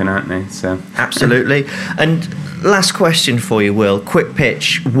broken, aren't they? So absolutely. And last question for you, Will. Quick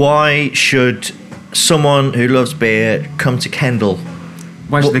pitch. Why should someone who loves beer come to Kendal?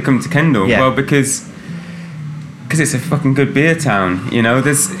 Why should they come to Kendal? Yeah. Well, because it's a fucking good beer town.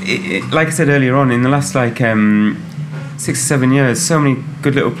 There's like I said earlier on, in the last 6 or 7 years, so many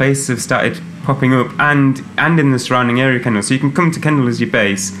good little places have started popping up, and in the surrounding area of Kendal. So you can come to Kendal as your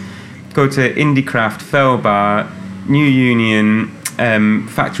base, go to Indie Craft, Fell Bar, New Union,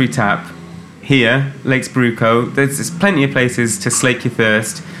 Factory Tap here, Lakes Brew Co. There's plenty of places to slake your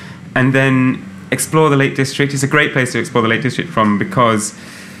thirst, and then explore the Lake District. It's a great place to explore the Lake District from, because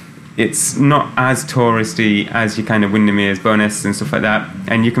it's not as touristy as your kind of Windermere's, Bowness and stuff like that.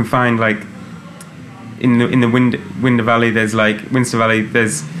 And you can find, like, in the Windsor Valley, there's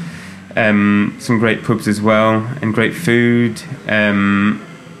some great pubs as well, and great food. There's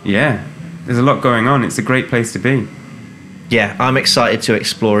a lot going on. It's a great place to be. Yeah, I'm excited to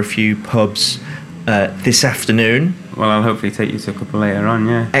explore a few pubs this afternoon. Well, I'll hopefully take you to a couple later on,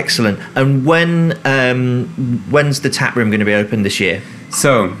 yeah. Excellent. And when's the tap room going to be open this year?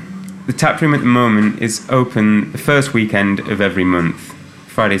 So, the tap room at the moment is open the first weekend of every month,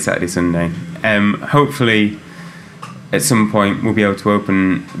 Friday, Saturday, Sunday. Hopefully, at some point, we'll be able to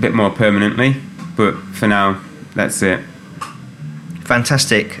open a bit more permanently, but for now, that's it.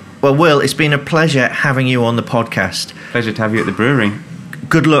 Fantastic. Well, Will, it's been a pleasure having you on the podcast. Pleasure to have you at the brewery.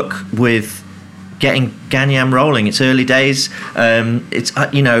 Good luck with getting Ganyam rolling. It's early days. I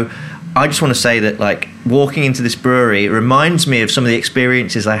just want to say that, like, walking into this brewery, it reminds me of some of the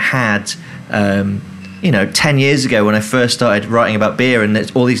experiences I had 10 years ago when I first started writing about beer, and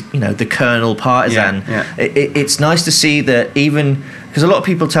there's all these, the Colonel Partisan. Yeah. It's nice to see that, even because a lot of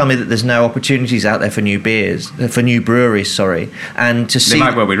people tell me that there's no opportunities out there for new breweries, and to see... They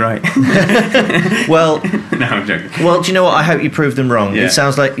might well be right. Well... No, I'm joking. Well, do you know what? I hope you prove them wrong. Yeah. It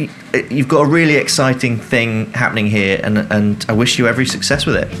sounds like you've got a really exciting thing happening here, and I wish you every success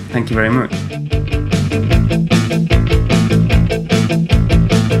with it. Thank you very much.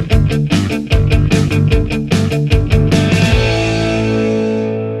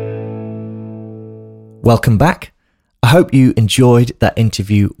 Welcome back. I hope you enjoyed that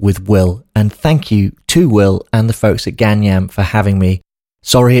interview with Will, and thank you to Will and the folks at Ganyam for having me.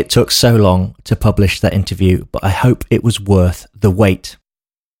 Sorry it took so long to publish that interview, but I hope it was worth the wait.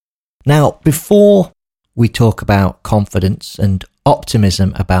 Now, before we talk about confidence and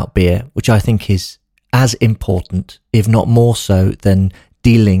optimism about beer, which I think is as important, if not more so, than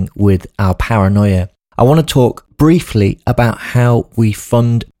dealing with our paranoia, I want to talk briefly about how we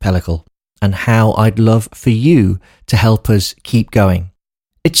fund Pellicle, and how I'd love for you to help us keep going.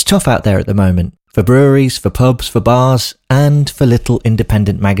 It's tough out there at the moment, for breweries, for pubs, for bars, and for little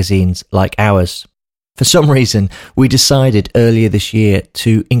independent magazines like ours. For some reason, we decided earlier this year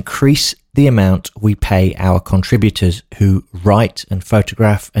to increase the amount we pay our contributors who write and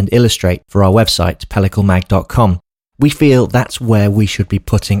photograph and illustrate for our website, pelliclemag.com. We feel that's where we should be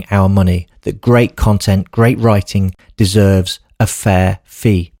putting our money, that great content, great writing deserves a fair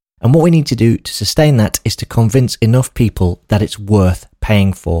fee. And what we need to do to sustain that is to convince enough people that it's worth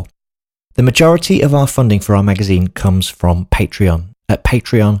paying for. The majority of our funding for our magazine comes from Patreon at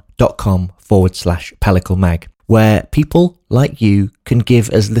patreon.com/pelliclemag, where people like you can give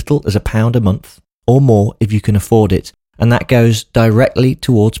as little as £1 a month, or more if you can afford it, and that goes directly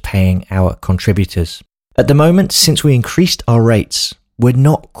towards paying our contributors. At the moment, since we increased our rates, we're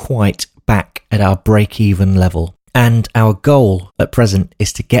not quite back at our break-even level. And our goal at present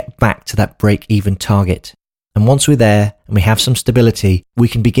is to get back to that break-even target. And once we're there and we have some stability, we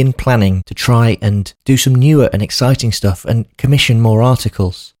can begin planning to try and do some newer and exciting stuff and commission more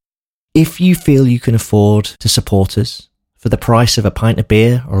articles. If you feel you can afford to support us for the price of a pint of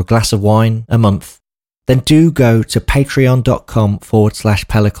beer or a glass of wine a month, then do go to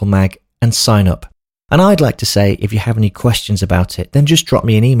patreon.com/pelliclemag and sign up. And I'd like to say, if you have any questions about it, then just drop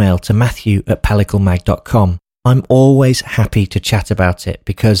me an email to matthew@pelliclemag.com. I'm always happy to chat about it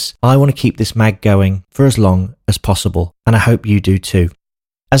because I want to keep this mag going for as long as possible, and I hope you do too.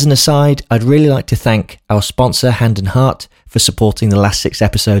 As an aside, I'd really like to thank our sponsor Hand and Heart for supporting the last 6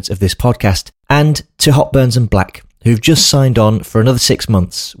 episodes of this podcast, and to Hot Burns and Black, who've just signed on for another 6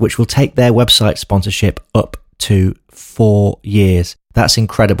 months, which will take their website sponsorship up to 4 years. That's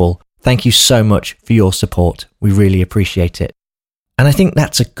incredible. Thank you so much for your support. We really appreciate it. And I think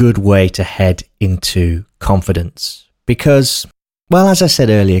that's a good way to head into confidence because, well, as I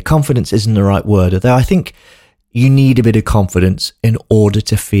said earlier, confidence isn't the right word, although I think you need a bit of confidence in order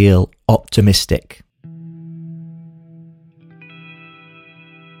to feel optimistic.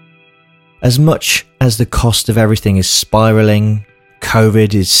 As much as the cost of everything is spiraling,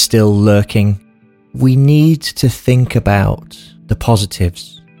 COVID is still lurking, we need to think about the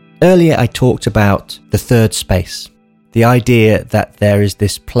positives. Earlier I talked about the third space. The idea that there is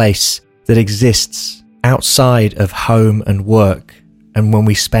this place that exists outside of home and work, and when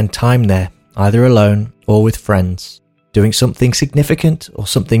we spend time there, either alone or with friends, doing something significant or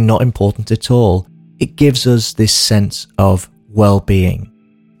something not important at all, it gives us this sense of well-being.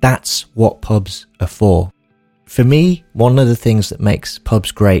 That's what pubs are for. For me, one of the things that makes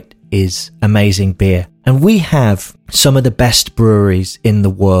pubs great is amazing beer. And we have some of the best breweries in the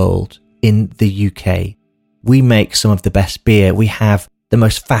world in the UK. We make some of the best beer. We have the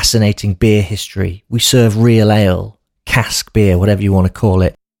most fascinating beer history. We serve real ale, cask beer, whatever you want to call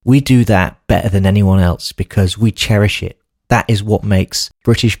it. We do that better than anyone else because we cherish it. That is what makes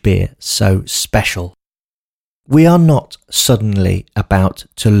British beer so special. We are not suddenly about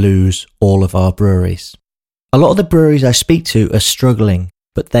to lose all of our breweries. A lot of the breweries I speak to are struggling,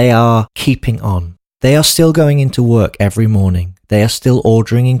 but they are keeping on. They are still going into work every morning. They are still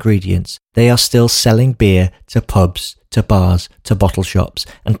ordering ingredients. They are still selling beer to pubs, to bars, to bottle shops,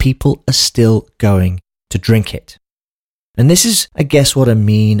 and people are still going to drink it. And this is, I guess, what I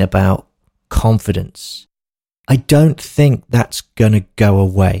mean about confidence. I don't think that's going to go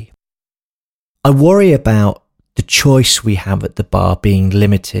away. I worry about the choice we have at the bar being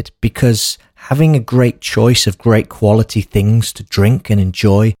limited because having a great choice of great quality things to drink and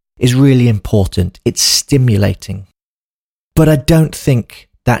enjoy is really important. It's stimulating. But I don't think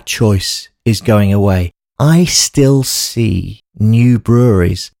that choice is going away. I still see new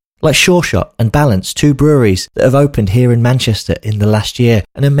breweries like Sure Shot and Balance, 2 breweries that have opened here in Manchester in the last year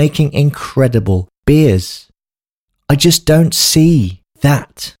and are making incredible beers. I just don't see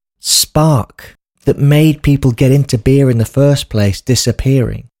that spark that made people get into beer in the first place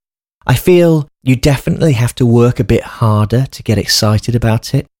disappearing. I feel you definitely have to work a bit harder to get excited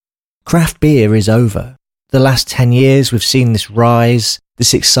about it. Craft beer is over. The last 10 years we've seen this rise,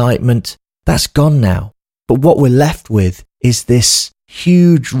 this excitement. That's gone now. But what we're left with is this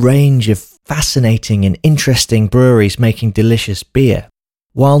huge range of fascinating and interesting breweries making delicious beer.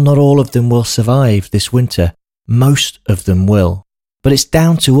 While not all of them will survive this winter, most of them will. But it's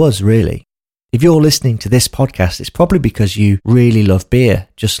down to us, really. If you're listening to this podcast, it's probably because you really love beer,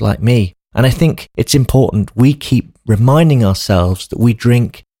 just like me. And I think it's important we keep reminding ourselves that we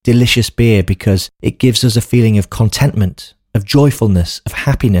drink delicious beer because it gives us a feeling of contentment, of joyfulness, of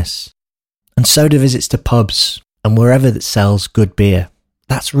happiness. And so do visits to pubs and wherever that sells good beer.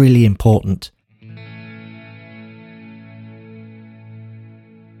 That's really important.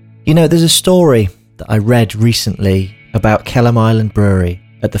 You know, there's a story that I read recently about Kelham Island Brewery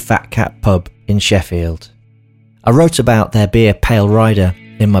at the Fat Cat pub in Sheffield. I wrote about their beer Pale Rider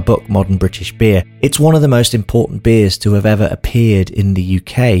in my book Modern British Beer. It's one of the most important beers to have ever appeared in the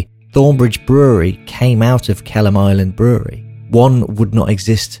UK. Thornbridge Brewery came out of Kelham Island Brewery. One would not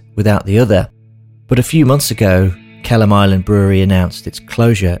exist without the other. But a few months ago, Kelham Island Brewery announced its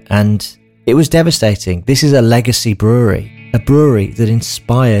closure, and it was devastating. This is a legacy brewery, a brewery that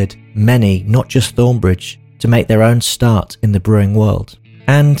inspired many, not just Thornbridge, to make their own start in the brewing world.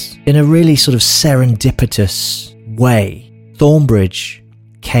 And in a really sort of serendipitous way, Thornbridge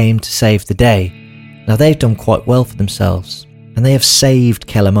came to save the day. Now they've done quite well for themselves, and they have saved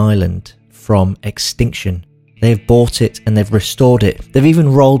Kelham Island from extinction. They've bought it and they've restored it. They've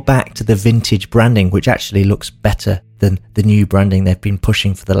even rolled back to the vintage branding, which actually looks better than the new branding they've been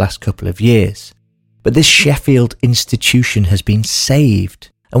pushing for the last couple of years. But this Sheffield institution has been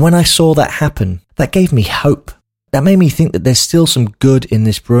saved. And when I saw that happen, that gave me hope. That made me think that there's still some good in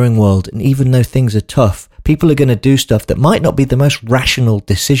this brewing world, and even though things are tough, people are going to do stuff that might not be the most rational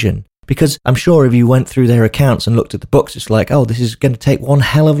decision. Because I'm sure if you went through their accounts and looked at the books, it's like, oh, this is going to take one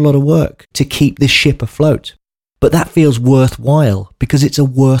hell of a lot of work to keep this ship afloat. But that feels worthwhile because it's a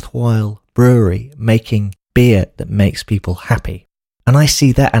worthwhile brewery making beer that makes people happy. And I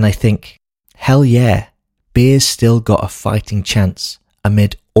see that and I think, hell yeah, beer's still got a fighting chance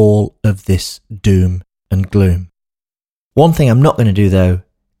amid all of this doom and gloom. One thing I'm not going to do though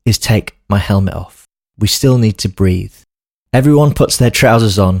is take my helmet off. We still need to breathe. Everyone puts their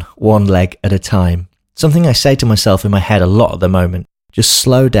trousers on one leg at a time. Something I say to myself in my head a lot at the moment. Just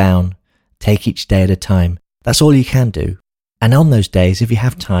slow down, take each day at a time. That's all you can do. And on those days, if you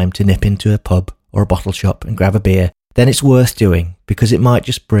have time to nip into a pub or a bottle shop and grab a beer, then it's worth doing because it might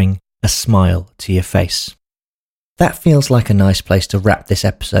just bring a smile to your face. That feels like a nice place to wrap this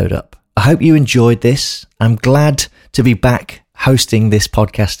episode up. I hope you enjoyed this. I'm glad to be back hosting this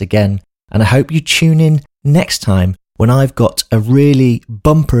podcast again. And I hope you tune in next time when I've got a really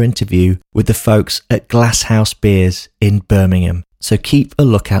bumper interview with the folks at Glasshouse Beers in Birmingham. So keep a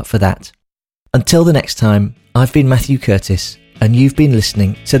lookout for that. Until the next time, I've been Matthew Curtis, and you've been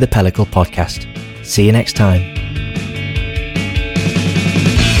listening to the Pellicle Podcast. See you next time.